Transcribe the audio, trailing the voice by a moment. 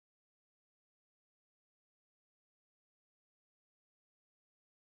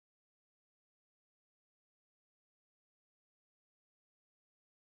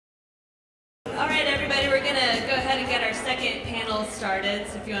started,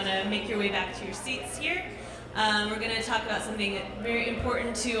 so if you want to make your way back to your seats here, we're going to talk about something very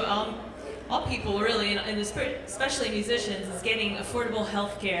important to all people, really, and especially musicians, is getting affordable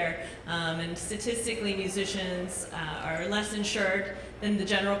health care. And statistically, musicians are less insured than the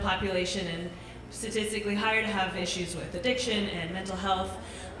general population, and statistically higher to have issues with addiction and mental health.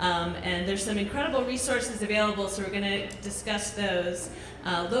 And there's some incredible resources available, so we're going to discuss those.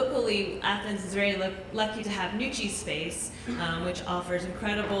 Locally, Athens is very lucky to have Nuçi space, which offers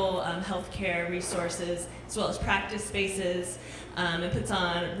incredible healthcare resources as well as practice spaces, and puts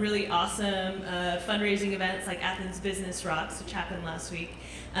on really awesome fundraising events like Athens Business Rocks, which happened last week.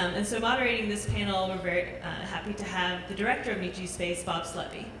 And so moderating this panel, we're very happy to have the director of Nuçi Space, Bob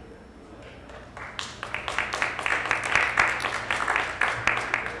Sleppy.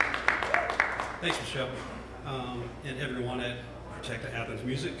 Thanks, Michelle, and everyone at Protect Athens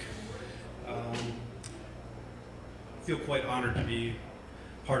Music. I feel quite honored to be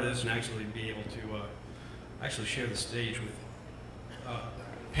part of this and actually be able to actually share the stage with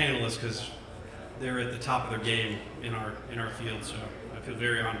panelists, because they're at the top of their game in our field. So I feel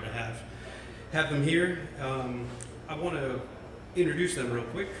very honored to have them here. I want to introduce them real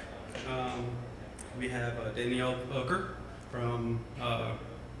quick. We have Danielle Booker from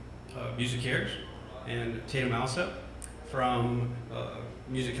Music Cares, and Tatum Allsep from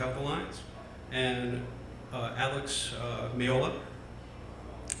Music Health Alliance, and Alex Maiolo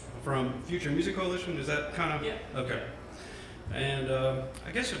from Future Music Coalition. Is that kind of? Yeah. Okay. And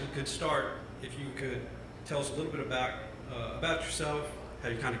I guess if we could start, if you could tell us a little bit about yourself, how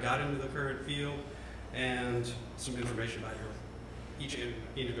you kind of got into the current field, and some information about each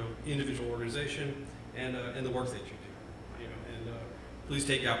individual organization and the work that you do. Please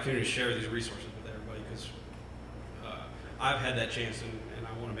take the opportunity to share these resources with everybody, because I've had that chance, and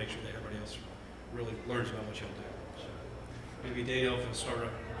I want to make sure that everybody else really learns about what you'll do. So maybe Danielle, if you'll start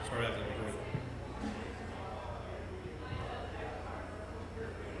out, that'd be great.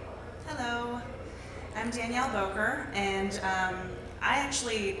 Hello, I'm Danielle Booker, and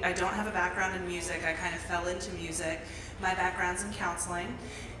I don't have a background in music. I kind of fell into music. My background's in counseling.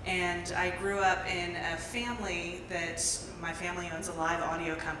 And I grew up in a family my family owns a live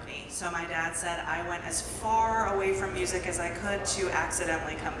audio company. So my dad said I went as far away from music as I could to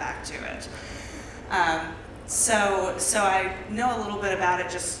accidentally come back to it. So I know a little bit about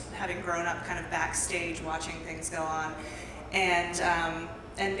it, just having grown up kind of backstage watching things go on. And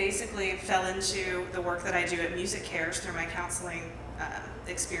basically fell into the work that I do at Music Cares through my counseling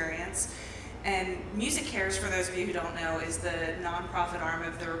experience. And Music Cares, for those of you who don't know, is the nonprofit arm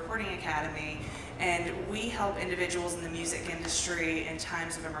of the Recording Academy, and we help individuals in the music industry in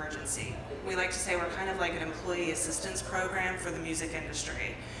times of emergency. We like to say we're kind of like an employee assistance program for the music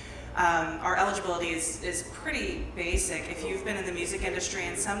industry. Our eligibility is pretty basic. If you've been in the music industry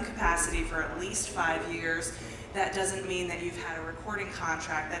in some capacity for at least 5 years, that doesn't mean that you've had a recording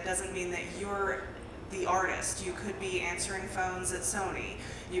contract. That doesn't mean that you're the artist. You could be answering phones at Sony.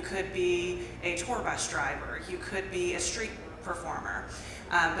 You could be a tour bus driver. You could be a street performer.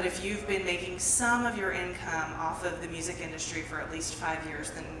 But if you've been making some of your income off of the music industry for at least 5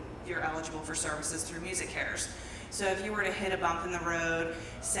 years, then you're eligible for services through Music Cares. So if you were to hit a bump in the road,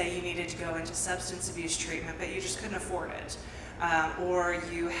 say you needed to go into substance abuse treatment, but you just couldn't afford it, or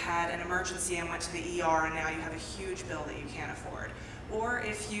you had an emergency and went to the ER and now you have a huge bill that you can't afford, or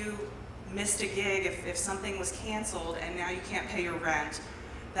if you missed a gig, if something was canceled and now you can't pay your rent,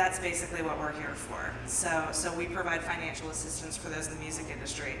 that's basically what we're here for. So we provide financial assistance for those in the music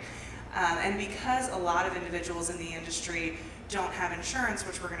industry. And because a lot of individuals in the industry don't have insurance,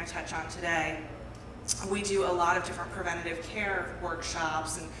 which we're going to touch on today, we do a lot of different preventative care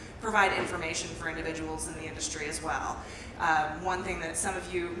workshops and provide information for individuals in the industry as well. One thing that some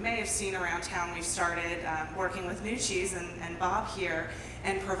of you may have seen around town, we've started working with Nuçi's and Bob here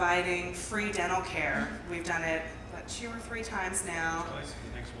and providing free dental care. We've done it, what, 2 or 3 times now. Twice.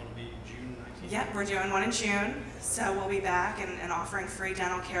 The next one will be June 19th. Yep, we're doing one in June. So we'll be back and offering free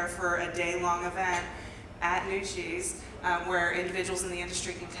dental care for a day-long event at Nuçi's, where individuals in the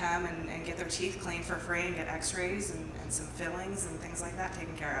industry can come and get their teeth cleaned for free and get x-rays and some fillings and things like that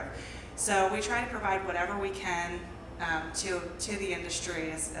taken care of. So we try to provide whatever we can to the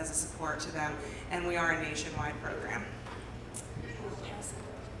industry as a support to them, and we are a nationwide program.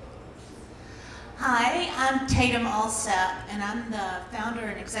 Hi, I'm Tatum Allsep, and I'm the founder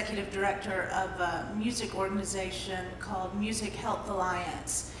and executive director of a music organization called Music Health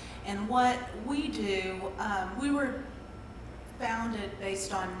Alliance. And what we do, we were founded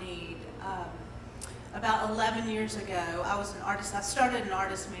based on need. About 11 years ago, I was an artist. I started in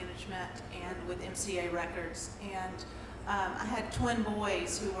artist management and with MCA Records, and I had twin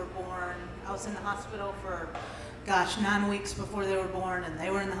boys who were born. I was in the hospital for, gosh, 9 weeks before they were born, and they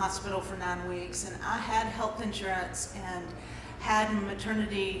were in the hospital for 9 weeks. And I had health insurance and had a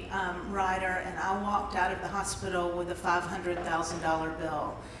maternity rider, and I walked out of the hospital with a $500,000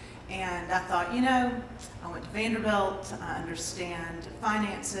 bill. And I thought, you know, I went to Vanderbilt, I understand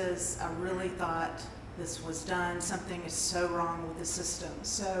finances, I really thought this was done. Something is so wrong with the system.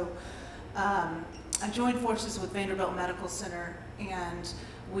 So I joined forces with Vanderbilt Medical Center, and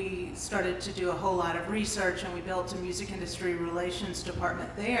we started to do a whole lot of research, and we built a music industry relations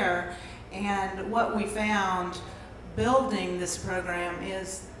department there. And what we found building this program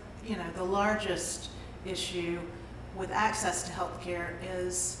is, you know, the largest issue with access to healthcare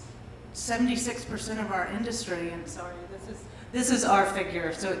is 76% of our industry, and sorry, this is our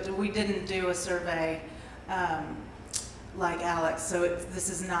figure, so we didn't do a survey like Alex, so this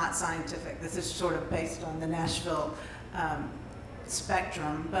is not scientific. This is sort of based on the Nashville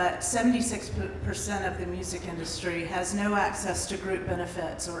spectrum, but 76% of the music industry has no access to group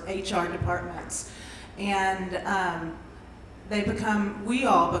benefits or HR departments, and we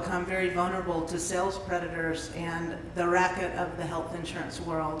all become very vulnerable to sales predators and the racket of the health insurance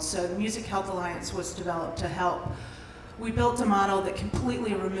world. So the Music Health Alliance was developed to help. We built a model that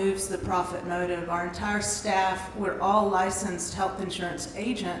completely removes the profit motive. Our entire staff, we're all licensed health insurance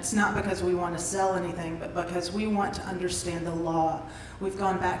agents, not because we want to sell anything, but because we want to understand the law. We've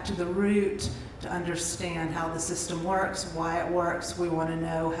gone back to the root to understand how the system works, why it works. We want to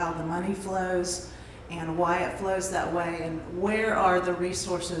know how the money flows and why it flows that way, and where are the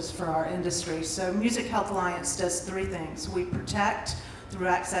resources for our industry. So Music Health Alliance does 3 things. We protect through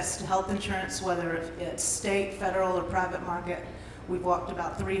access to health insurance, whether it's state, federal, or private market. We've walked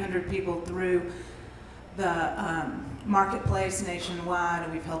about 300 people through the marketplace nationwide,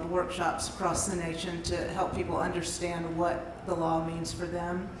 and we've held workshops across the nation to help people understand what the law means for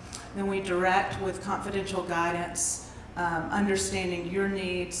them. Then we direct with confidential guidance, understanding your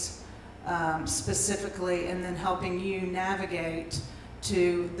needs, specifically, and then helping you navigate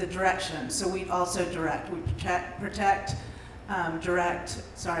to the direction. So we also direct. We protect, and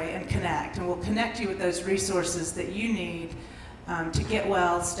connect. And we'll connect you with those resources that you need to get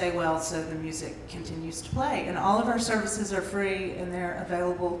well, stay well, so the music continues to play. And all of our services are free, and they're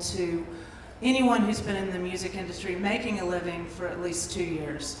available to anyone who's been in the music industry making a living for at least 2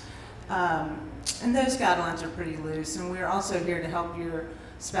 years. And those guidelines are pretty loose, and we're also here to help your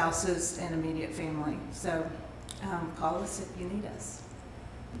spouses and immediate family. So call us if you need us.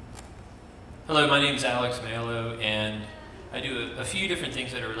 Hello, my name is Alex Maiolo, and I do a few different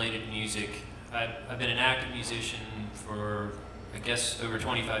things that are related to music. I've been an active musician for, I guess, over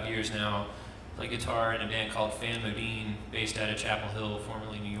 25 years now. Play guitar in a band called Fan Modine, based out of Chapel Hill,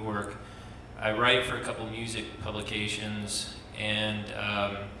 formerly New York. I write for a couple music publications, and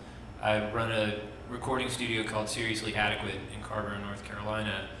I run a recording studio called Seriously Adequate in Carver, North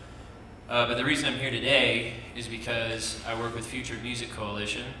Carolina. But the reason I'm here today is because I work with Future Music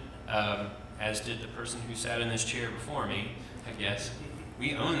Coalition, as did the person who sat in this chair before me, I guess.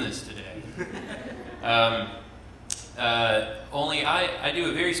 We own this today. Only I do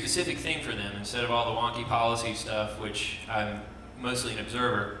a very specific thing for them instead of all the wonky policy stuff, which I'm mostly an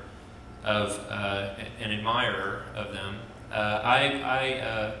observer of, an admirer of them.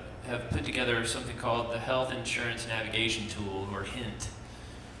 I have put together something called the Health Insurance Navigation Tool, or HINT.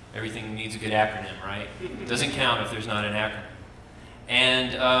 Everything needs a good acronym, right? It doesn't count if there's not an acronym.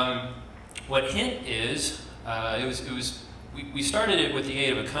 And what HINT is, we started it with the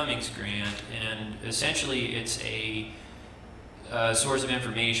aid of a Cummings grant, and essentially it's a source of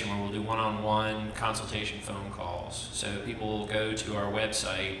information where we'll do one-on-one consultation phone calls. So people will go to our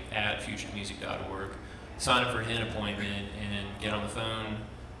website at futuremusic.org, sign up for a HINT appointment, and get on the phone.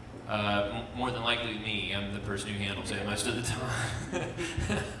 More than likely me, I'm the person who handles it most of the time.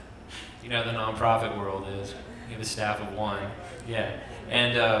 You know how the nonprofit world is. You have a staff of 1. Yeah.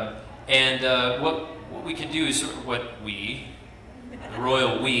 And what we can do is sort of what we, the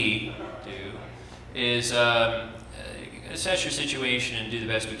royal we, do, is assess your situation and do the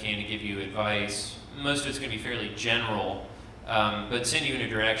best we can to give you advice. Most of it's going to be fairly general, but send you in a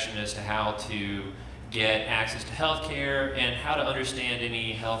direction as to how to get access to health care and how to understand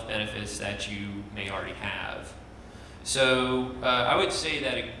any health benefits that you may already have. So I would say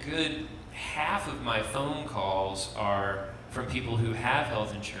that a good half of my phone calls are from people who have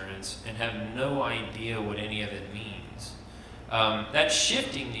health insurance and have no idea what any of it means. That's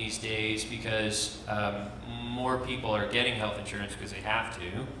shifting these days because more people are getting health insurance because they have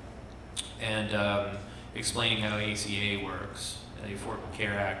to, and explaining how ACA works, the Affordable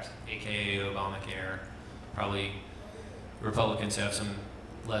Care Act, aka Obamacare. Probably Republicans have some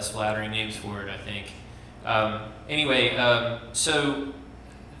less flattering names for it, I think. Anyway, so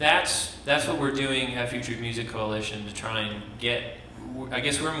that's what we're doing at Future of Music Coalition to try and get, I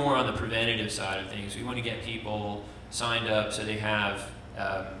guess we're more on the preventative side of things. We want to get people signed up so they have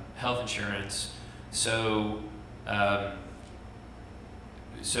health insurance. So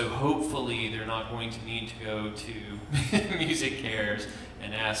hopefully they're not going to need to go to Music Cares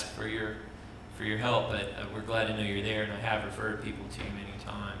and ask for your help, but we're glad to know you're there, and I have referred people to you many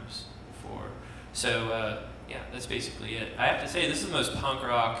times before. So yeah, that's basically it. I have to say, this is the most punk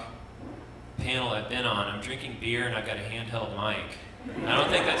rock panel I've been on. I'm drinking beer and I've got a handheld mic. I don't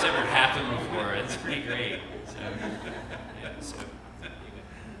think that's ever happened before. It's pretty great. So, yeah, so.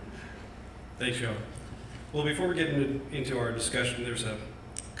 Thanks, Joe. Well, before we get into our discussion, there's a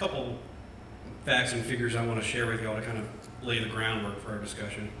couple facts and figures I want to share with you all to kind of lay the groundwork for our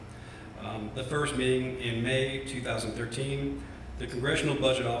discussion. The first being in May 2013, the Congressional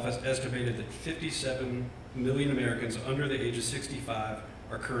Budget Office estimated that 57 million Americans under the age of 65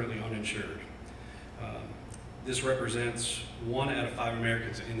 are currently uninsured. This represents 1 out of 5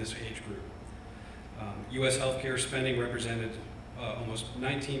 Americans in this age group. U.S. healthcare spending represented almost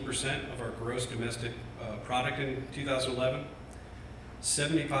 19% of our gross domestic product in 2011.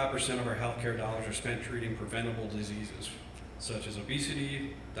 75% of our healthcare dollars are spent treating preventable diseases, such as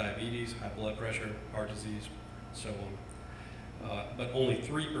obesity, diabetes, high blood pressure, heart disease, so on. But only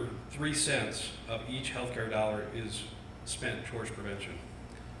 3 cents of each healthcare dollar is spent towards prevention.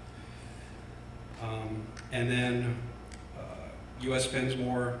 And then U.S. spends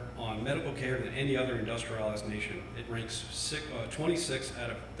more on medical care than any other industrialized nation. It ranks 26 out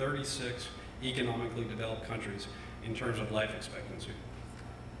of 36 economically developed countries in terms of life expectancy.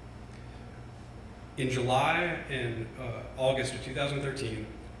 In July and August of 2013,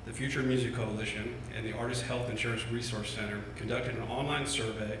 the Future Music Coalition and the Artist Health Insurance Resource Center conducted an online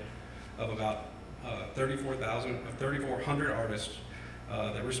survey of about 3,400 artists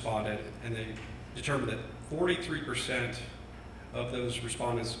that responded, and they determined that 43% of those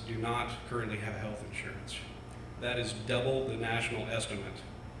respondents do not currently have health insurance. That is double the national estimate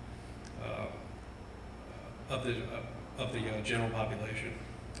of the general population,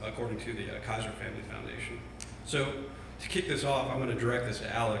 according to the Kaiser Family Foundation. So to kick this off, I'm going to direct this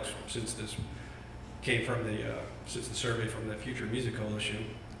to Alex, since this came from since the survey from the Future Music Coalition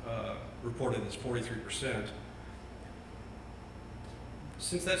reported as 43%.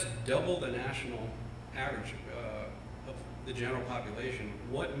 Since that's double the national average of the general population,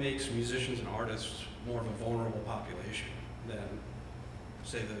 what makes musicians and artists more of a vulnerable population than,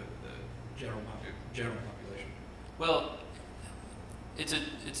 say, the general population? Well, it's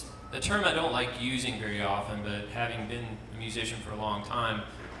a term I don't like using very often, but having been a musician for a long time,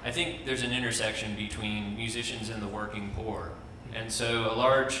 I think there's an intersection between musicians and the working poor. And so a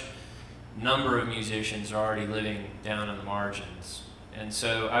large number of musicians are already living down in the margins. And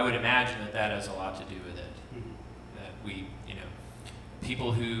so I would imagine that that has a lot to do with it. Mm-hmm. That we,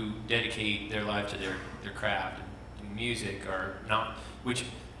 people who dedicate their life to their craft and do music are not, which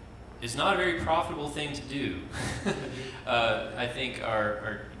is not a very profitable thing to do. I think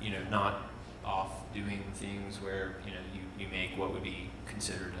are not off doing things where you make what would be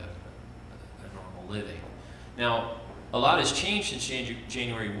considered a normal living. Now, a lot has changed since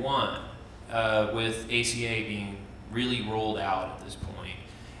January 1, with ACA being really rolled out at this point,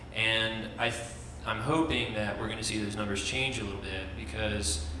 and I'm hoping that we're going to see those numbers change a little bit,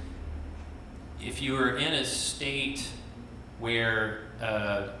 because if you are in a state where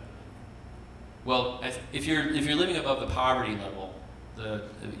if you're living above the poverty level,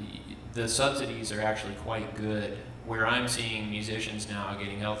 the subsidies are actually quite good. Where I'm seeing musicians now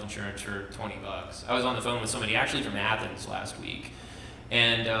getting health insurance for $20. I was on the phone with somebody actually from Athens last week,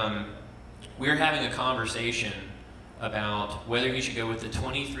 and we were having a conversation about whether he should go with the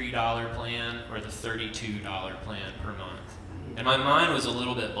 $23 plan or the $32 plan per month. And my mind was a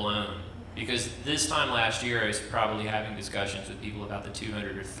little bit blown, because this time last year I was probably having discussions with people about the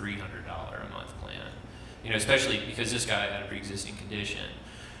 $200 or $300 a month plan, especially because this guy had a pre-existing condition.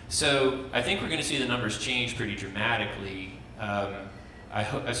 So I think we're going to see the numbers change pretty dramatically.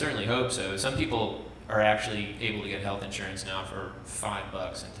 I certainly hope so. Some people are actually able to get health insurance now for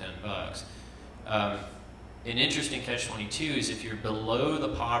 $5 and $10. An interesting catch-22 is if you're below the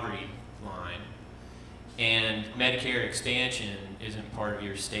poverty line and Medicare expansion isn't part of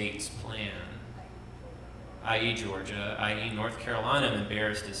your state's plan, i.e. Georgia, i.e. North Carolina, I'm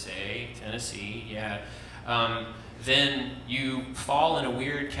embarrassed to say, Tennessee, yeah, then you fall in a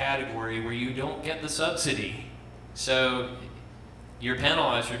weird category where you don't get the subsidy. So you're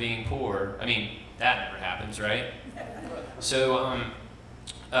penalized for being poor. I mean, that never happens, right? So,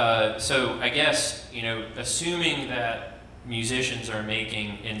 so I guess, you know, assuming that musicians are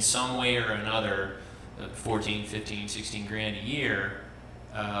making in some way or another 14, 15, 16 grand a year,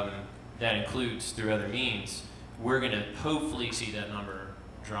 that includes through other means, we're going to hopefully see that number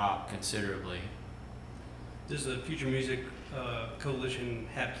drop considerably. Does the Future Music Coalition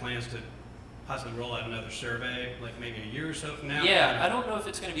have plans to possibly roll out another survey, like maybe a year or so from now? Yeah, I don't know if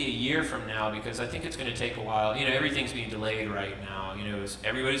it's going to be a year from now, because I think it's going to take a while. You know, everything's being delayed right now. You know,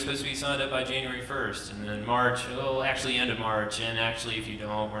 everybody's supposed to be signed up by January 1st, and then March, oh, actually end of March, and actually if you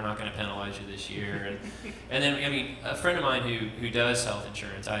don't, we're not going to penalize you this year. And then, I mean, a friend of mine who does health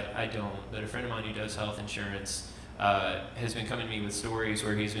insurance, I don't, but a friend of mine who does health insurance has been coming to me with stories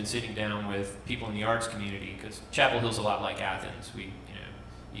where he's been sitting down with people in the arts community, because Chapel Hill's a lot like Athens. You know,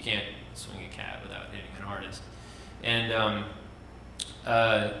 you can't swing a cat without hitting an artist. And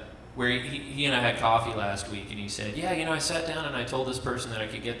where he and I had coffee last week, and he said, yeah, you know, I sat down and I told this person that I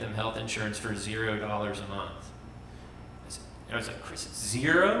could get them health insurance for $0 a month. I was like, Chris,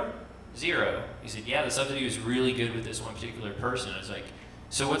 zero? Zero. He said, yeah, the subsidy was really good with this one particular person. I was like,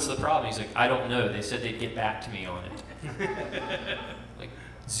 so what's the problem? He's like, I don't know. They said they'd get back to me on it. Like,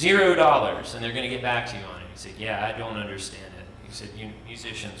 $0, and they're going to get back to you on it. He said, yeah, I don't understand it. He said, you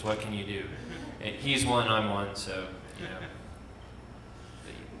musicians, what can you do? And he's one, I'm one, so, you know.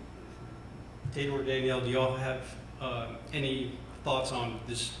 Tatum or Danielle, do you all have any thoughts on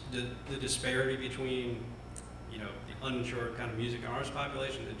this, the disparity between, you know, the uninsured kind of music and arts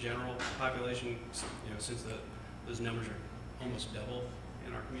population, the general population, you know, since those numbers are almost double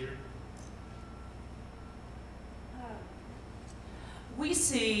in our community? We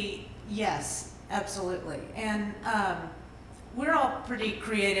see, yes, absolutely. And we're all pretty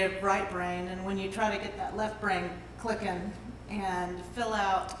creative right brain, and when you try to get that left brain clicking and fill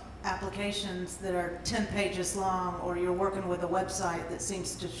out applications that are 10 pages long, or you're working with a website that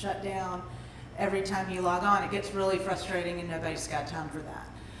seems to shut down every time you log on, it gets really frustrating and nobody's got time for that.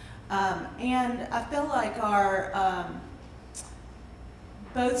 And I feel like our,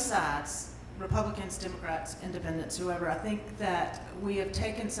 both sides, Republicans, Democrats, Independents, whoever, I think that we have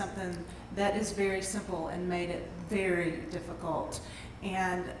taken something that is very simple and made it very difficult.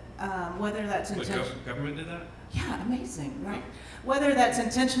 And whether that's intentional. Government did that? Yeah, amazing, right? Whether that's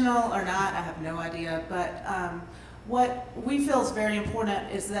intentional or not, I have no idea. But what we feel is very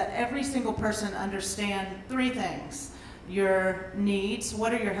important is that every single person understand three things: your needs,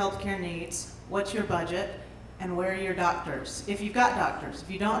 what are your healthcare needs, what's your budget, and where are your doctors. If you've got doctors.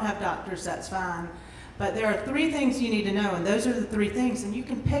 If you don't have doctors, that's fine. But there are three things you need to know, and those are the three things, and you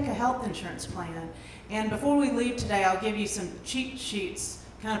can pick a health insurance plan. And before we leave today, I'll give you some cheat sheets,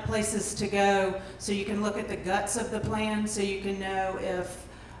 kind of places to go, so you can look at the guts of the plan, so you can know if,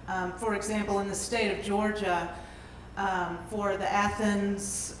 for example, in the state of Georgia, for the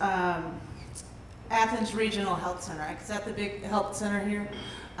Athens Regional Health Center, is that the big health center here?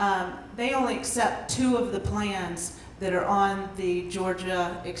 They only accept 2 of the plans that are on the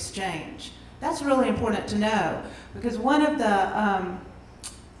Georgia exchange. That's really important to know, because one of the,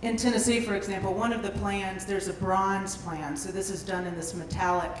 in Tennessee, for example, one of the plans, there's a bronze plan. So this is done in this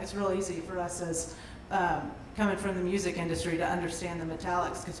metallic. It's real easy for us as coming from the music industry to understand the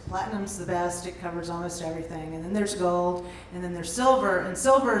metallics, because platinum's the best. It covers almost everything. And then there's gold, and then there's silver. And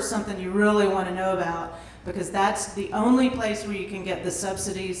silver is something you really want to know about, because that's the only place where you can get the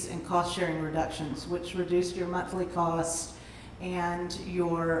subsidies and cost-sharing reductions, which reduce your monthly cost and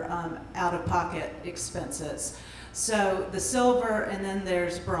your out-of-pocket expenses. So the silver, and then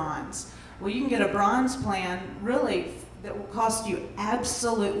there's bronze. Well, you can get a bronze plan really that will cost you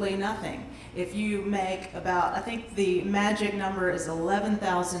absolutely nothing. If you make about, I think the magic number is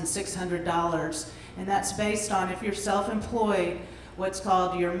 $11,600, and that's based on, if you're self-employed, what's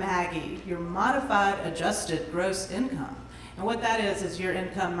called your MAGI, your Modified Adjusted Gross Income. And what that is your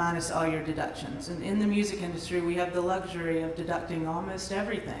income minus all your deductions. And in the music industry, we have the luxury of deducting almost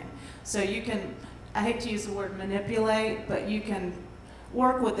everything. So you can, I hate to use the word manipulate, but you can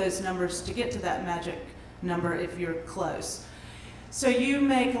work with those numbers to get to that magic number if you're close. So you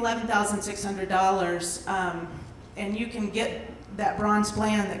make $11,600, and you can get that bronze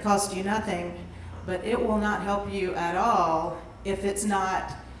plan that costs you nothing, but it will not help you at all if it's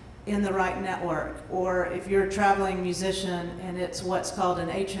not in the right network, or if you're a traveling musician and it's what's called an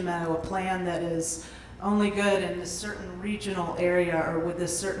HMO, a plan that is only good in a certain regional area or with a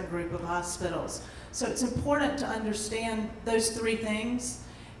certain group of hospitals. So it's important to understand those three things,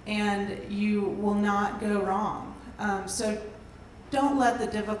 and you will not go wrong. So don't let the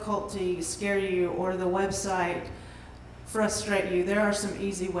difficulty scare you, or the website frustrate you, there are some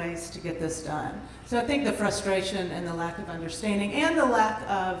easy ways to get this done. So I think the frustration and the lack of understanding and the lack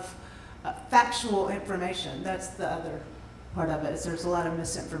of factual information, that's the other part of it, is there's a lot of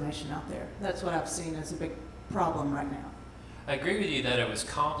misinformation out there. That's what I've seen as a big problem right now. I agree with you that it was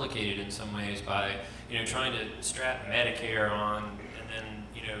complicated in some ways by, trying to strap Medicare on and then,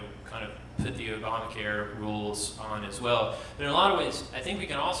 kind of put the Obamacare rules on as well. But in a lot of ways, I think we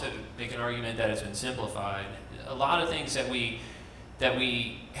can also make an argument that it's been simplified. A lot of things that we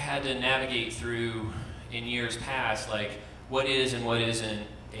had to navigate through in years past, like what is and what isn't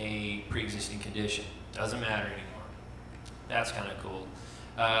a pre-existing condition, doesn't matter anymore. That's kind of cool.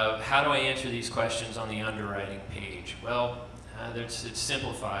 How do I answer these questions on the underwriting page? Well, it's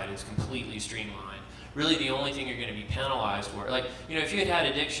simplified, it's completely streamlined. Really the only thing you're going to be penalized for, like, if you had had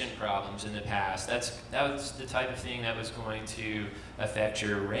addiction problems in the past, that was the type of thing that was going to affect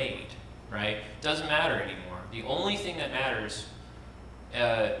your rate, right? Doesn't matter anymore. The only thing that matters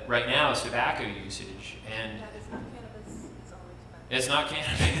right now is tobacco usage. And that is not cannabis, it's only tobacco. It's not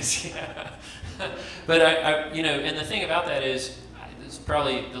cannabis, yeah. But and the thing about that is, it's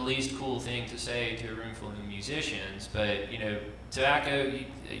probably the least cool thing to say to a room full of musicians, but tobacco,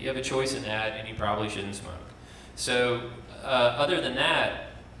 you have a choice in that, and you probably shouldn't smoke. So other than that,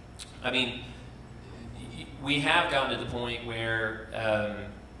 I mean, we have gotten to the point where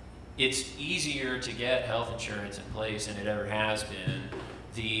it's easier to get health insurance in place than it ever has been.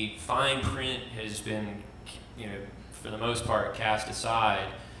 The fine print has been, for the most part, cast aside.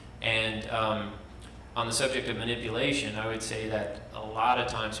 And on the subject of manipulation, I would say that a lot of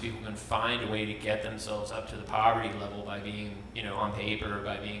times people can find a way to get themselves up to the poverty level by being, on paper,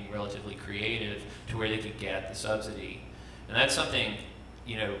 by being relatively creative to where they could get the subsidy. And that's something,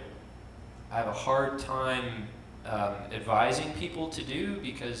 I have a hard time advising people to do,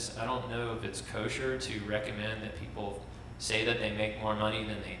 because I don't know if it's kosher to recommend that people say that they make more money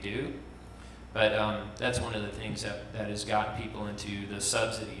than they do. But that's one of the things that has gotten people into the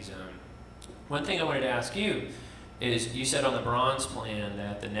subsidy zone. One thing I wanted to ask you is, you said on the bronze plan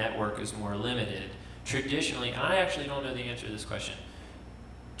that the network is more limited. Traditionally, and I actually don't know the answer to this question,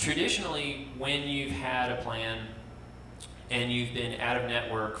 traditionally when you've had a plan and you've been out of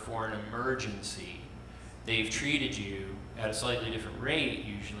network for an emergency, they've treated you at a slightly different rate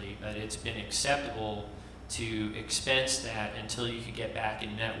usually, but it's been acceptable to expense that until you could get back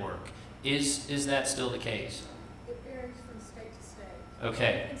in network. Is that still the case? It varies from state to state.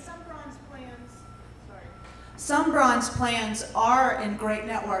 Okay. And some bronze plans, sorry. Some bronze plans are in great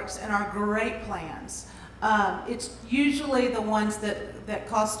networks and are great plans. It's usually the ones that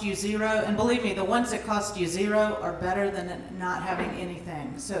cost you zero, and believe me, the ones that cost you zero are better than not having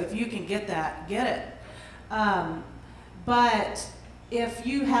anything. So if you can get that, get it. But if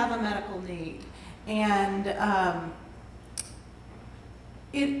you have a medical need and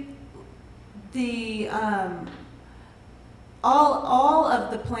all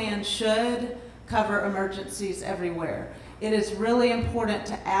of the plans should cover emergencies everywhere. It is really important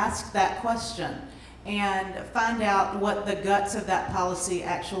to ask that question and find out what the guts of that policy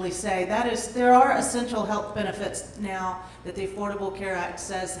actually say. That is, there are essential health benefits now that the Affordable Care Act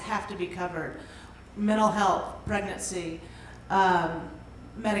says have to be covered. Mental health, pregnancy,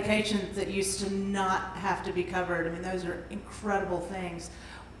 medications that used to not have to be covered. I mean, those are incredible things.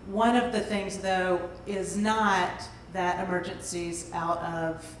 One of the things, though, is not that emergencies out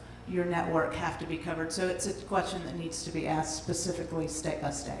of your network have to be covered. So it's a question that needs to be asked specifically state by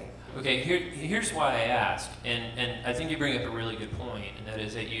state. Okay, here's why I asked, and I think you bring up a really good point, and that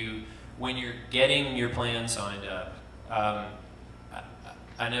is that when you're getting your plan signed up,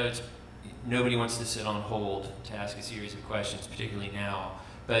 I know nobody wants to sit on hold to ask a series of questions, particularly now,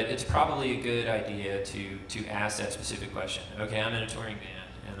 but it's probably a good idea to ask that specific question. Okay, I'm in a touring band,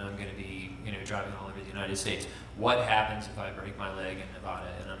 and I'm going to be driving all over the United States. What happens if I break my leg in Nevada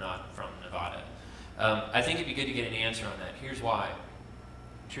and I'm not from Nevada? I think it'd be good to get an answer on that. Here's why.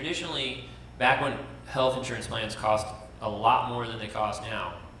 Traditionally, back when health insurance plans cost a lot more than they cost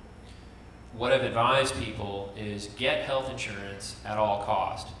now, what I've advised people is get health insurance at all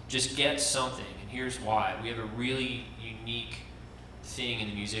cost. Just get something, and here's why. We have a really unique thing in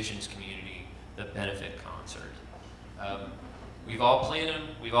the musicians community, the benefit concert. We've all played them,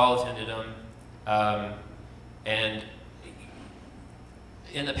 we've all attended them, and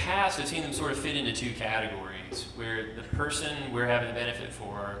in the past I've seen them sort of fit into two categories, where the person we're having the benefit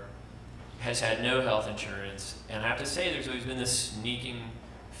for has had no health insurance, and I have to say there's always been this sneaking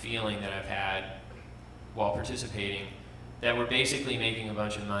feeling that I've had while participating that we're basically making a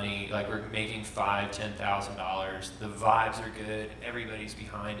bunch of money, like we're making $5,000, $10,000, the vibes are good, everybody's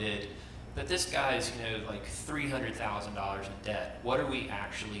behind it, but this guy's, you know, like $300,000 in debt. What are we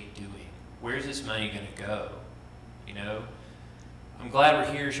actually doing? Where's this money going to go? You know, I'm glad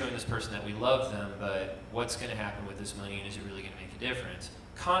we're here showing this person that we love them, but what's going to happen with this money, and is it really going to make a difference?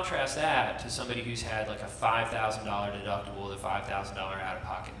 Contrast that to somebody who's had like a $5,000 deductible with a $5,000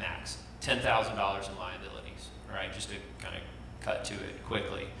 out-of-pocket max, $10,000 in liabilities, right? Just to kind of cut to it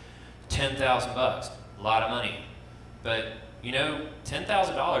quickly. 10,000 bucks, a lot of money. But, you know,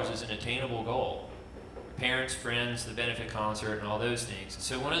 $10,000 is an attainable goal. Parents, friends, the benefit concert, and all those things.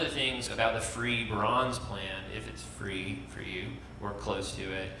 So one of the things about the free bronze plan, if it's free for you or close to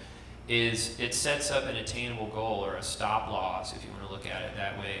it, is it sets up an attainable goal, or a stop loss, if you want to look at it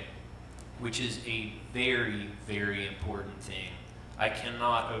that way, which is a very, very important thing. I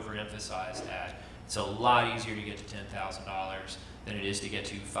cannot overemphasize that. It's a lot easier to get to $10,000 than it is to get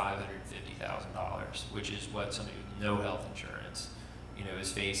to $550,000, which is what somebody with no health insurance, you know,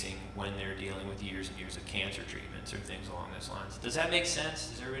 is facing when they're dealing with years and years of cancer treatments or things along those lines. Does that make sense?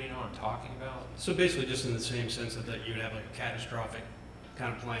 Does everybody know what I'm talking about? So basically just in the same sense that you'd have like a catastrophic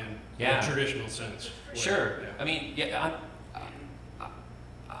kind of plan, Yeah. in a traditional sense. Sure. Yeah. I mean, yeah,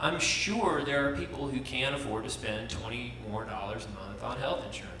 I'm sure there are people who can't afford to spend $20 more a month on health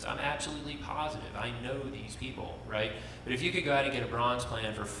insurance. I'm absolutely positive. I know these people, right? But if you could go out and get a bronze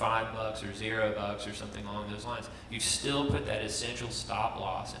plan for $5 or $0 or something along those lines, you've still put that essential stop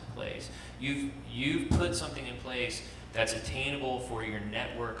loss in place. You've put something in place that's attainable for your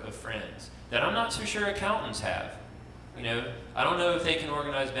network of friends that I'm not so sure accountants have. You know, I don't know if they can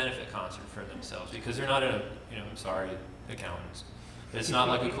organize benefit concert for themselves because they're not a, you know, I'm sorry, accountants. It's not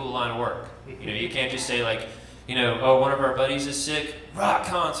like a cool line of work. You know, you can't just say like, you know, oh, one of our buddies is sick, rock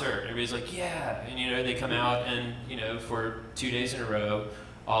concert. Everybody's like, yeah. And, you know, they come out and, you know, for 2 days in a row,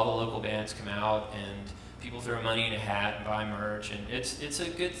 all the local bands come out and people throw money in a hat and buy merch. And it's a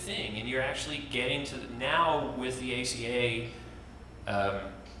good thing. And you're actually getting to, now with the ACA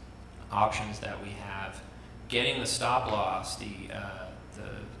options that we have, getting the stop loss, the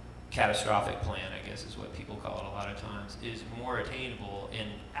catastrophic plan, I guess is what people call it a lot of times, is more attainable and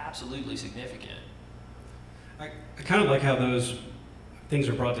absolutely significant. I kind of like how those things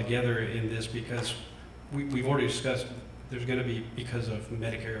are brought together in this, because we've already discussed there's going to be, because of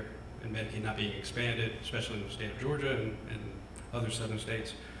Medicare and Medicaid not being expanded, especially in the state of Georgia and other southern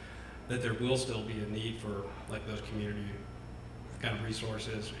states, that there will still be a need for like those community kind of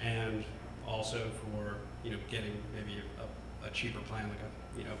resources, and also for, you know, getting maybe a cheaper plan, like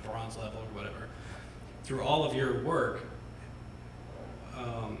a, you know, bronze level or whatever. Through all of your work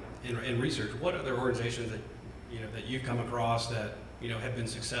in research, what other organizations that, you know, that you've come across that, you know, have been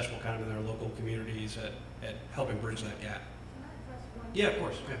successful kind of in their local communities at helping bridge that gap? Yeah, of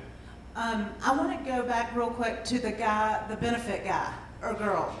course. Yeah. I want to go back real quick to the guy, the benefit guy or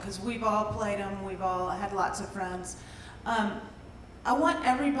girl, because we've all played them, we've all had lots of friends. I want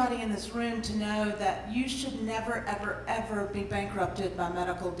everybody in this room to know that you should never, ever, ever be bankrupted by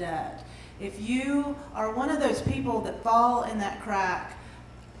medical debt. If you are one of those people that fall in that crack,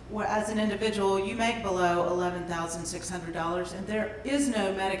 where as an individual you make below $11,600 and there is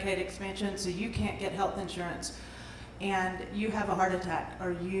no Medicaid expansion, so you can't get health insurance, and you have a heart attack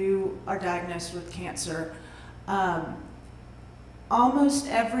or you are diagnosed with cancer, almost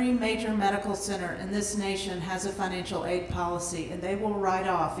every major medical center in this nation has a financial aid policy, and they will write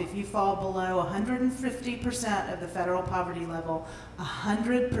off, if you fall below 150% of the federal poverty level,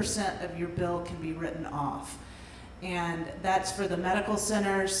 100% of your bill can be written off. And that's for the medical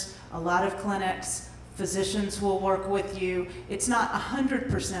centers, a lot of clinics, physicians will work with you. It's not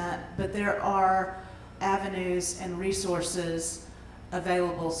 100%, but there are avenues and resources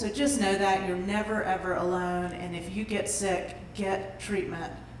available. So just know that you're never ever alone, and if you get sick, get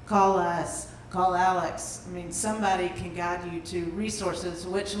treatment. Call us, call Alex. I mean, somebody can guide you to resources,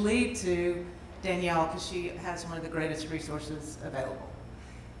 which lead to Danielle, because she has one of the greatest resources available.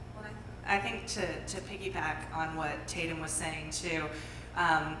 Well, I think to piggyback on what Tatum was saying too,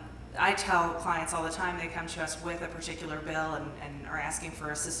 I tell clients all the time, they come to us with a particular bill and are asking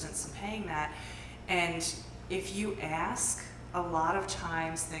for assistance in paying that. And if you ask, a lot of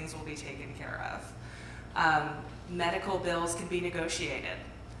times things will be taken care of. Medical bills can be negotiated.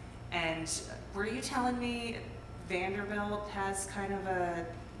 And were you telling me Vanderbilt has kind of a,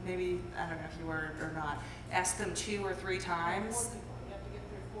 maybe, I don't know if you were or not, ask them 2 or 3 times?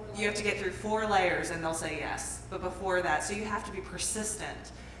 You have to get through 4 layers and they'll say yes. But before that, so you have to be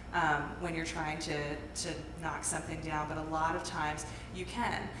persistent when you're trying to knock something down, but a lot of times you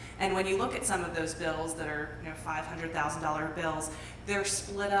can. And when you look at some of those bills that are, you know, $500,000 bills, they're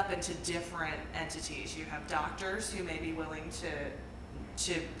split up into different entities. You have doctors who may be willing to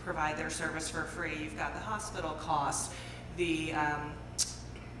to provide their service for free. You've got the hospital cost, the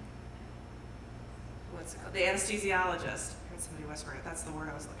what's it called? The anesthesiologist. I heard somebody whispering it. That's the word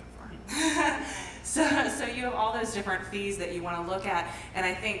I was looking for. So you have all those different fees that you want to look at, and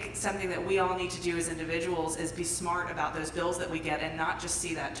I think something that we all need to do as individuals is be smart about those bills that we get and not just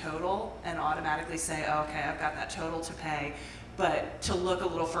see that total and automatically say, oh, okay, I've got that total to pay, but to look a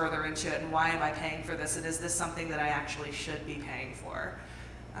little further into it and why am I paying for this, and is this something that I actually should be paying for?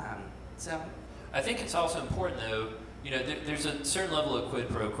 So I think it's also important, though, you know, there's a certain level of quid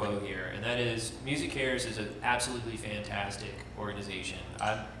pro quo here, and that is Music Cares is an absolutely fantastic organization.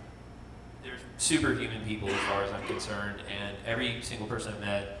 They're superhuman people as far as I'm concerned, and every single person I've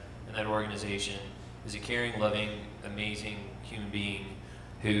met in that organization is a caring, loving, amazing human being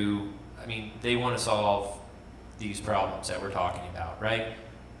who, I mean, they want to solve these problems that we're talking about, right?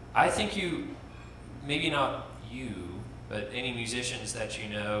 I think you, maybe not you, but any musicians that you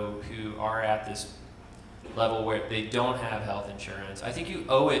know who are at this level where they don't have health insurance, I think you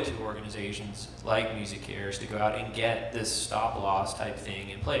owe it to organizations like Music Cares to go out and get this stop-loss type thing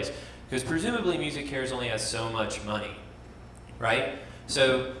in place. Because presumably Music Cares only has so much money, right?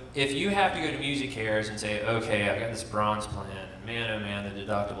 So if you have to go to Music Cares and say, okay, I've got this bronze plan, and man, oh man, the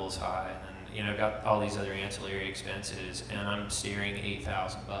deductible's high, and you know, I've got all these other ancillary expenses, and I'm staring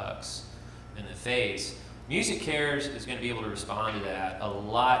 $8,000 in the face, Music Cares is going to be able to respond to that a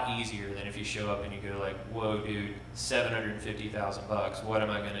lot easier than if you show up and you go like, whoa, dude, $750,000, what am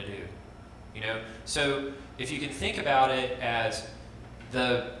I going to do? You know? So if you can think about it as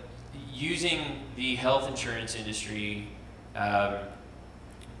using the health insurance industry,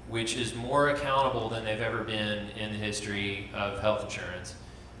 which is more accountable than they've ever been in the history of health insurance,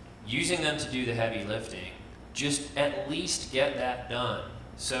 using them to do the heavy lifting, just at least get that done.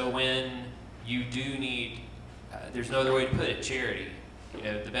 So when you do need, there's no other way to put it, charity. You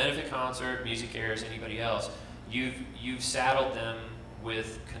know, the benefit concert, Music Cares, anybody else, you've saddled them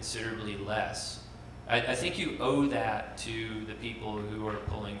with considerably less. I think you owe that to the people who are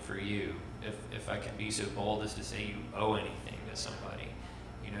pulling for you, if I can be so bold as to say you owe anything to somebody,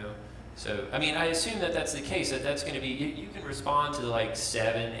 you know? So, I mean, I assume that that's the case, that that's going to be, you can respond to like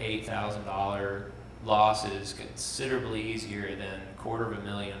 $7,000, $8,000 losses considerably easier than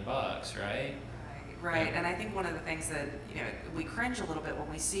 $250,000, right? Right, and I think one of the things that, you know, we cringe a little bit when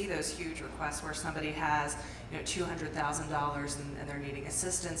we see those huge requests where somebody has, you know, $200,000 and they're needing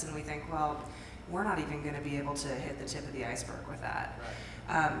assistance, and we think, well, we're not even going to be able to hit the tip of the iceberg with that.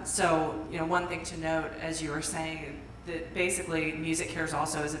 Right. So, you know, one thing to note, as you were saying, that basically Music Cares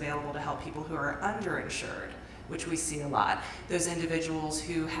also is available to help people who are underinsured, which we see a lot. Those individuals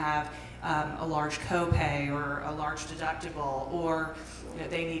who have a large copay or a large deductible, or you know,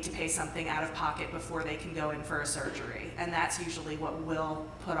 they need to pay something out of pocket before they can go in for a surgery. And that's usually what we'll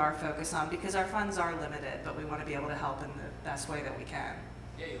put our focus on, because our funds are limited, but we want to be able to help in the best way that we can.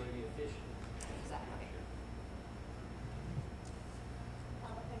 Yeah, you want to be efficient. Exactly.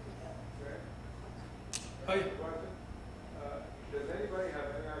 Oh, yeah. Does anybody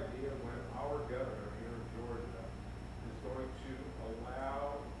have any idea when our governor here in Georgia is going to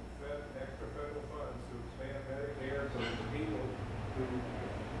allow extra federal funds to expand Medicare so that the people who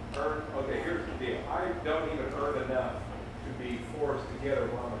earn, okay, here's the deal. I don't even earn enough to be forced to get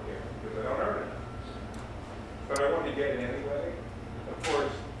Obamacare because I don't earn enough. But I wanted to get it anyway. Of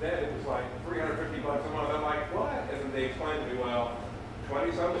course, then it was like $350 a month. I'm like, what? And then they explained to me, well,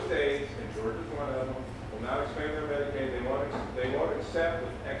 20-some states, and Georgia's one of them, will not expand their Medicaid. They won't accept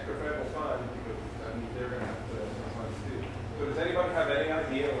with extra federal funds because I mean, they're going to have to put some funds too. So does anybody have any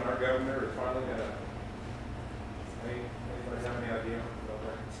idea when our governor is finally going to? Anybody have any idea about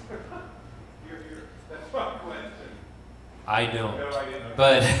that? That's my question. I don't, no idea.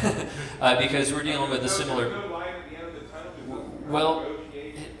 but because we're dealing with a similar. There's no light at the end of the tunnel. Well,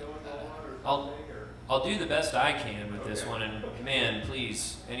 I'll do the best I can with this one, and man,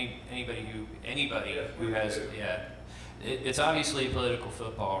 please, anybody who has, yeah, it's obviously political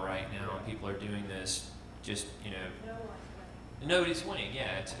football right now, and people are doing this just, you know, nobody's winning.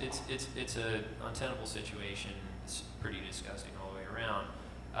 Yeah, it's a untenable situation. It's pretty disgusting all the way around.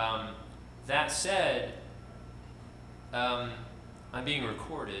 That said, I'm being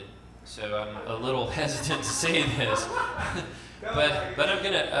recorded, so I'm a little hesitant to say this, but I'm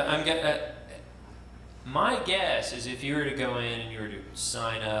gonna. My guess is if you were to go in and you were to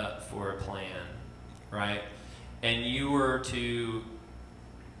sign up for a plan, right, and you were to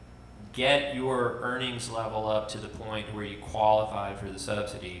get your earnings level up to the point where you qualify for the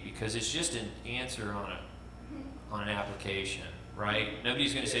subsidy, because it's just an answer on an application, right?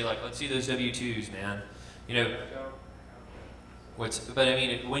 Nobody's going to say like, let's see those W-2s, man. You know, But I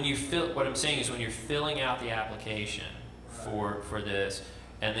mean, when you what I'm saying is when you're filling out the application for this,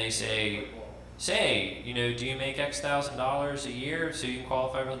 and they say, you know, do you make X thousand dollars a year so you can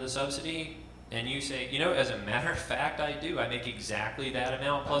qualify for the subsidy? And you say, you know, as a matter of fact, I do. I make exactly that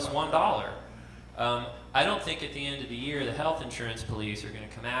amount plus $1. I don't think at the end of the year the health insurance police are going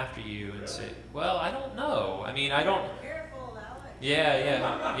to come after you and say, well, I don't know. I mean, I don't. Careful, Alex.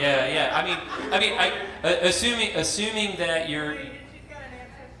 Yeah. I mean, assuming that you're. She's got an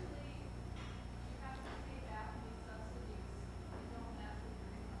answer.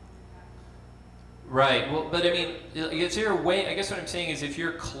 Right. Well, but I mean, is there a way? I guess what I'm saying is, if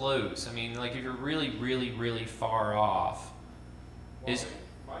you're close, I mean, like if you're really, really, really far off, Well,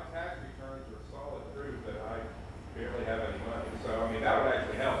 my tax returns are solid proof that I barely have any money. So I mean, that would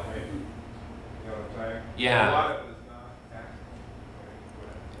actually help me. You know what I'm saying? Yeah. A lot of it is not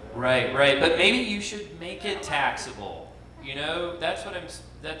taxable. Right. But maybe you should make it taxable. You know, that's what I'm.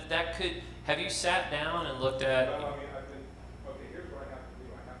 That could. Have you sat down and looked at? Well, I mean, I think, okay, here's what I have to do.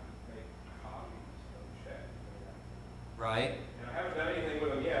 I have to make copies of the check. Right. And I haven't done anything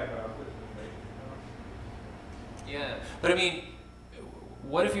with them yet, but I'm just going to make copies. Yeah. But I mean,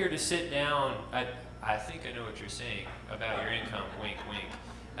 what if you were to sit down? I think I know what you're saying about your income. Wink, wink.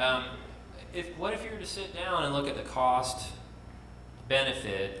 What if you were to sit down and look at the cost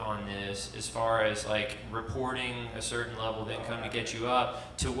benefit on this, as far as like reporting a certain level of income to get you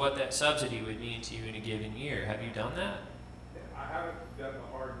up to what that subsidy would mean to you in a given year? Have you done that? I haven't done the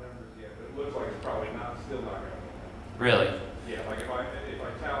hard numbers yet, but it looks like it's probably still not going to be. Really? Yeah, like if I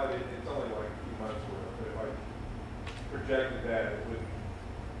tallied it, it's only like 2 months worth, but if I projected that, it would.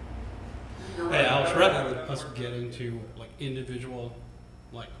 Hey, Alex, rather than us get into like individual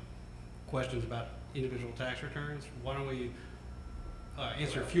like questions about individual tax returns, why don't we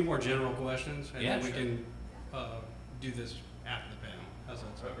answer a few more general questions, and then we can do this after the panel. How's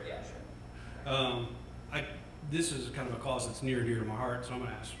that sound? Okay. Yeah, sure. This is kind of a cause that's near and dear to my heart, so I'm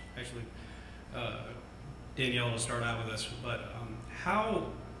going to ask actually Danielle to start out with this. But how,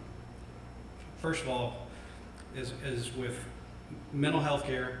 first of all, is with mental health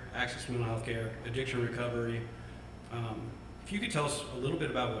care, access to mental health care, addiction recovery, if you could tell us a little bit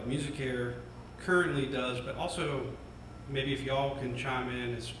about what MusiCare currently does, but also maybe if y'all can chime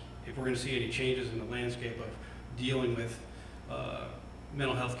in as if we're going to see any changes in the landscape of dealing with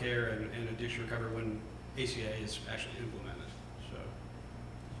mental health care and addiction recovery when ACA is actually implemented. So.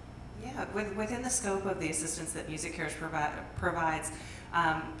 Yeah, within the scope of the assistance that MusiCare provides,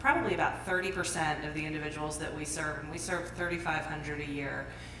 probably about 30% of the individuals that we serve, and we serve 3,500 a year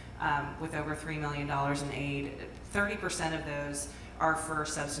with over $3 million in aid, 30% of those are for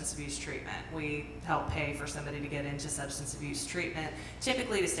substance abuse treatment. We help pay for somebody to get into substance abuse treatment,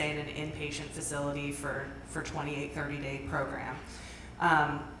 typically to stay in an inpatient facility for 28, 30-day program.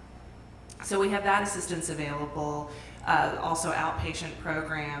 So we have that assistance available, also outpatient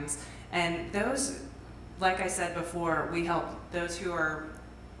programs, and those, like I said before, we help those who are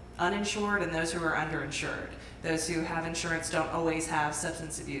uninsured and those who are underinsured. Those who have insurance don't always have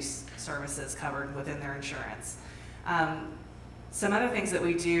substance abuse services covered within their insurance. Some other things that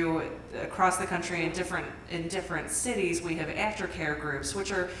we do across the country in different cities, we have aftercare groups,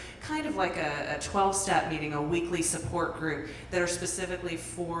 which are kind of like a 12-step meeting, a weekly support group that are specifically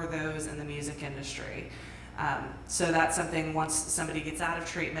for those in the music industry. So that's something, once somebody gets out of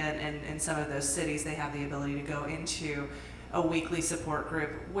treatment in some of those cities, they have the ability to go into a weekly support group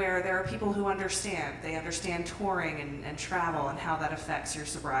where there are people who understand. They understand touring and travel and how that affects your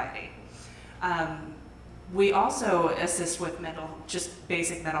sobriety. We also assist with just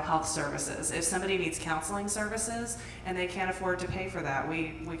basic mental health services. If somebody needs counseling services and they can't afford to pay for that,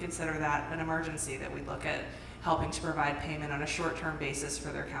 we consider that an emergency that we look at helping to provide payment on a short-term basis for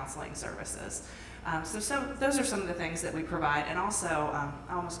their counseling services. So those are some of the things that we provide. And also, I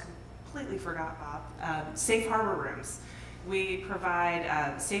almost completely forgot, Bob, safe harbor rooms. We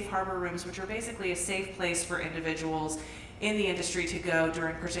provide safe harbor rooms, which are basically a safe place for individuals in the industry to go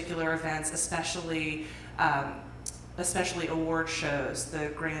during particular events, especially award shows.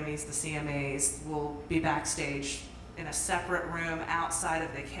 The Grammys, the CMAs will be backstage in a separate room outside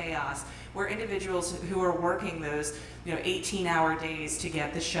of the chaos, where individuals who are working those 18-hour days to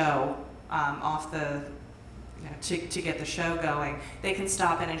get the show to get the show going, they can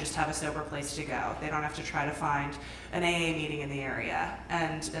stop in and just have a sober place to go. They don't have to try to find an AA meeting in the area.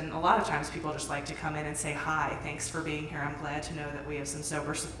 And a lot of times people just like to come in and say, hi, thanks for being here. I'm glad to know that we have some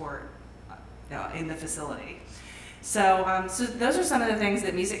sober support in the facility. So, so those are some of the things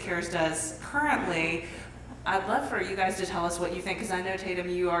that MusiCares does currently. I'd love for you guys to tell us what you think, because I know, Tatum,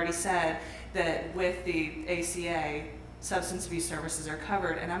 you already said that with the ACA, substance abuse services are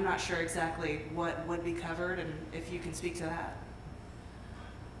covered, and I'm not sure exactly what would be covered, and if you can speak to that.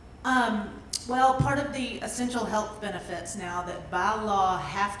 Well, part of the essential health benefits now that by law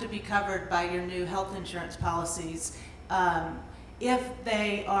have to be covered by your new health insurance policies, if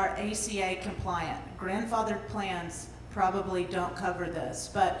they are ACA compliant. Grandfathered plans probably don't cover this,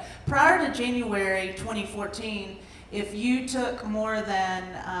 but prior to January 2014, if you took more than,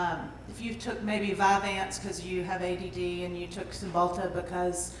 if you took maybe Vyvanse because you have ADD, and you took Cymbalta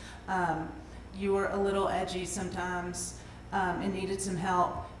because you were a little edgy sometimes and needed some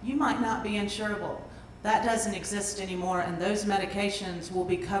help, you might not be insurable. That doesn't exist anymore, and those medications will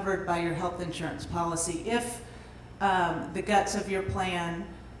be covered by your health insurance policy if the guts of your plan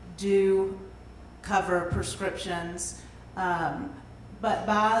do cover prescriptions, but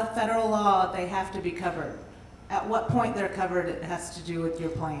by federal law, they have to be covered. At what point they're covered, it has to do with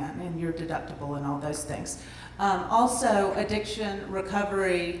your plan and your deductible and all those things. Also, addiction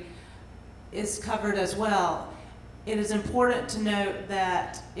recovery is covered as well. It is important to note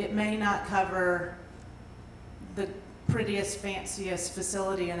that it may not cover the prettiest, fanciest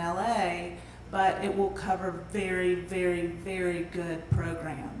facility in LA, but it will cover very, very, very good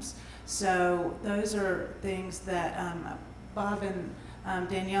programs. So those are things that Bob and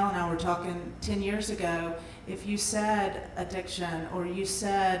Danielle and I were talking 10 years ago. If you said addiction or you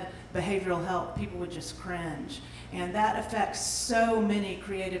said behavioral health, people would just cringe. And that affects so many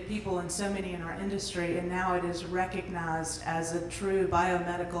creative people and so many in our industry, and now it is recognized as a true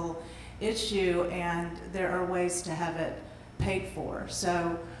biomedical issue, and there are ways to have it paid for.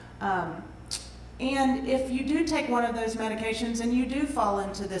 So, and if you do take one of those medications and you do fall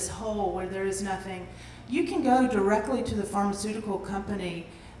into this hole where there is nothing, you can go directly to the pharmaceutical company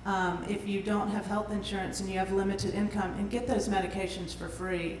if you don't have health insurance and you have limited income and get those medications for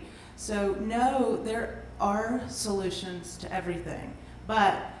free. So no, there are solutions to everything.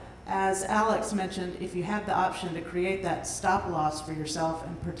 But as Alex mentioned, if you have the option to create that stop loss for yourself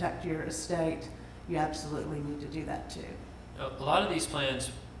and protect your estate, you absolutely need to do that too. A lot of these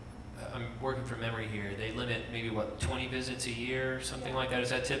plans, I'm working from memory here, they limit maybe what, 20 visits a year, something like that. Is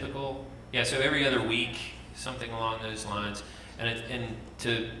that typical? Yeah, so every other week, something along those lines. And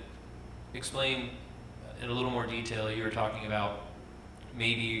to explain in a little more detail, you were talking about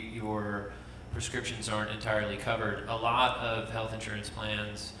maybe your prescriptions aren't entirely covered. A lot of health insurance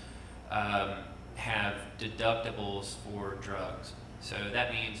plans have deductibles for drugs. So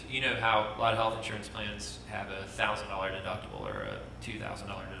that means, you know how a lot of health insurance plans have a $1,000 deductible or a $2,000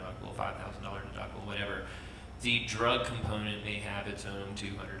 deductible, $5,000 deductible, whatever. The drug component may have its own $200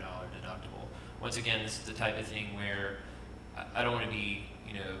 deductible. Once again, this is the type of thing where I don't want to be,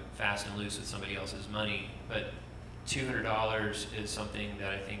 you know, fast and loose with somebody else's money, but $200 is something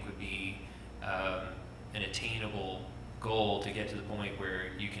that I think would be an attainable goal to get to the point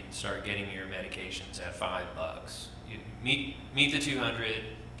where you can start getting your medications at $5. You meet the 200,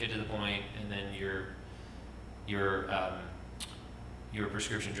 get to the point, and then your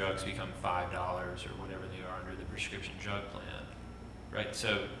prescription drugs become $5 or whatever they are under the prescription drug plan, right?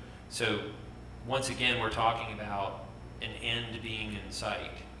 So once again, we're talking about an end being in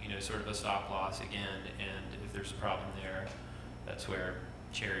sight, you know, sort of a stop loss again, and if there's a problem there, that's where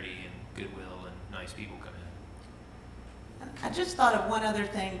charity and goodwill and nice people come in. I just thought of one other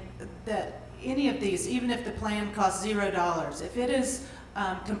thing, that any of these, even if the plan costs $0, if it is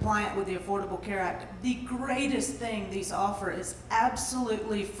compliant with the Affordable Care Act, the greatest thing these offer is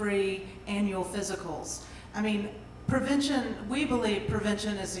absolutely free annual physicals. I mean, prevention, we believe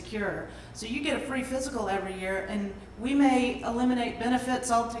prevention is a cure. So you get a free physical every year, and we may eliminate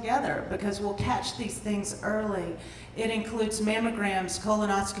benefits altogether because we'll catch these things early. It includes mammograms,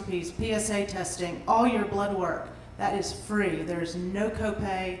 colonoscopies, PSA testing, all your blood work. That is free. There's no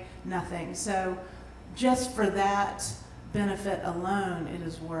copay, nothing. So just for that benefit alone, it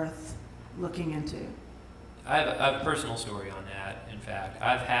is worth looking into. I have a personal story on that. In fact,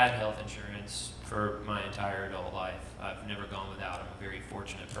 I've had health insurance for my entire adult life. I've never gone without. I'm a very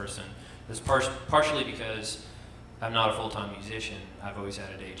fortunate person. It's partially because I'm not a full-time musician. I've always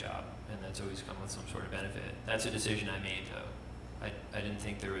had a day job, and that's always come with some sort of benefit. That's a decision I made, though. I didn't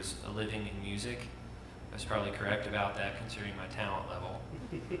think there was a living in music. I was probably correct about that, considering my talent level.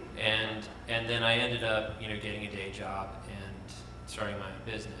 And then I ended up, you know, getting a day job and starting my own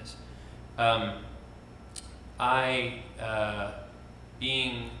business.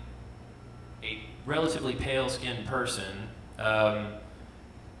 Being a relatively pale-skinned person,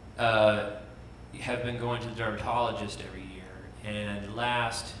 have been going to the dermatologist every year. And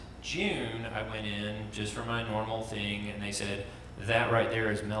last June, I went in just for my normal thing, and they said, "That right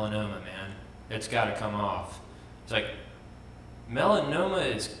there is melanoma, man. It's got to come off." It's like,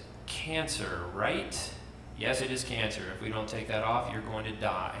 Melanoma is cancer, right? Yes, it is cancer. If we don't take that off, you're going to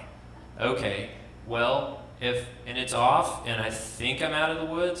die. Okay, well, and it's off, and I think I'm out of the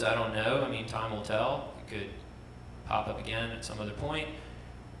woods. I don't know. I mean, time will tell. It could pop up again at some other point.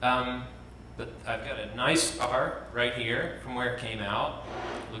 But I've got a nice scar right here from where it came out.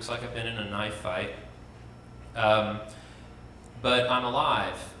 Looks like I've been in a knife fight. But I'm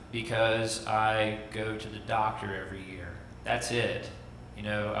alive because I go to the doctor every year. That's it. You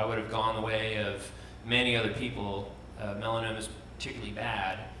know, I would have gone the way of many other people. Melanoma is particularly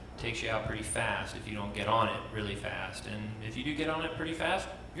bad. Takes you out pretty fast if you don't get on it really fast. And if you do get on it pretty fast,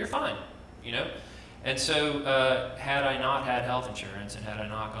 you're fine, you know? And so had I not had health insurance and had I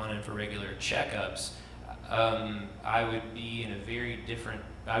not gone in for regular checkups, I would be in a very different,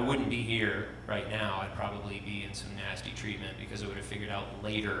 I wouldn't be here right now. I'd probably be in some nasty treatment because I would have figured out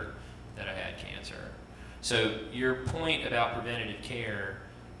later that I had cancer. So your point about preventative care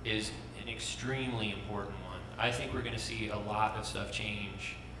is an extremely important one. I think we're going to see a lot of stuff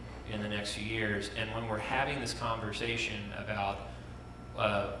change in the next few years, and when we're having this conversation about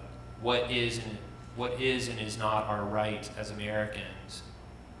what is and is not our right as Americans,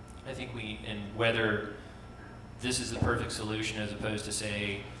 I think and whether this is the perfect solution as opposed to,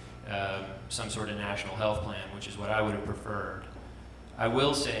 say, some sort of national health plan, which is what I would have preferred. I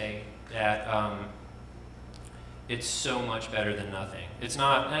will say that it's so much better than nothing. It's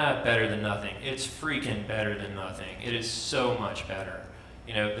not better than nothing. It's freaking better than nothing. It is so much better.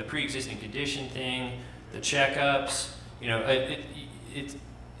 You know, the pre-existing condition thing, the checkups, you know,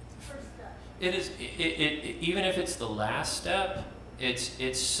 even if it's the last step,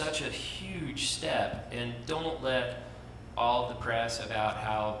 it's such a huge step. And don't let all the press about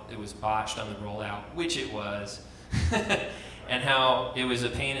how it was botched on the rollout, which it was, and how it was a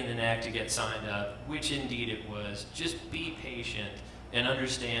pain in the neck to get signed up, which indeed it was. Just be patient and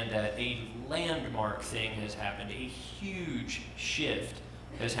understand that a landmark thing has happened. A huge shift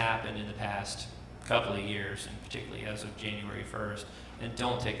has happened in the past couple of years, and particularly as of January 1st. And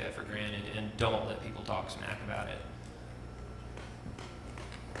don't take that for granted, and don't let people talk smack about it.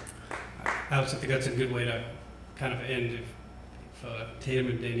 I also think that's a good way to kind of end. If Tatum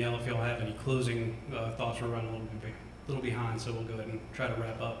and Danielle, if y'all have any closing thoughts, we're running a little behind, so we'll go ahead and try to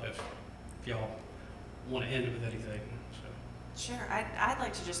wrap up if y'all want to end with anything. So. Sure. I'd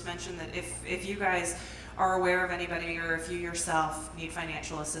like to just mention that if you guys are aware of anybody, or if you yourself need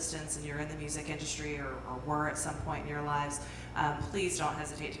financial assistance and you're in the music industry or were at some point in your lives, please don't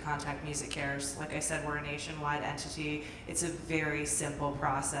hesitate to contact Music Cares. Like I said, we're a nationwide entity. It's a very simple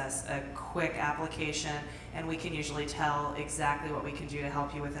process, a quick application, and we can usually tell exactly what we can do to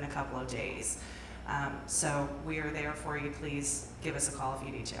help you within a couple of days. So we are there for you. Please give us a call if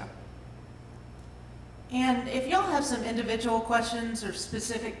you need to. And if y'all have some individual questions or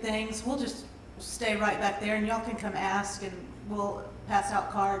specific things, we'll just stay right back there and y'all can come ask, and we'll pass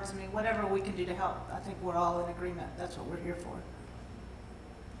out cards. I mean, whatever we can do to help. I think we're all in agreement. That's what we're here for.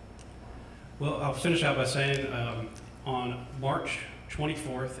 Well, I'll finish out by saying on March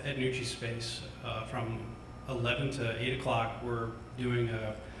 24th at Nuçi Space from 11 to 8 o'clock, we're doing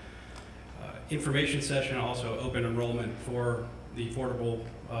a information session, also open enrollment for the Affordable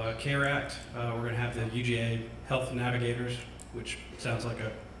Care Act. We're going to have the UGA Health Navigators, which sounds like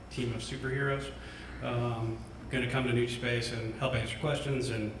a team of superheroes, going to come to Nuçi Space and help answer questions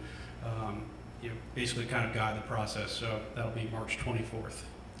and basically kind of guide the process. So that'll be March 24th,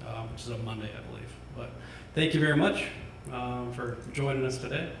 which is a Monday, I believe. But thank you very much for joining us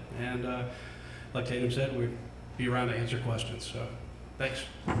today. And like Tatum said, we'll be around to answer questions. So thanks.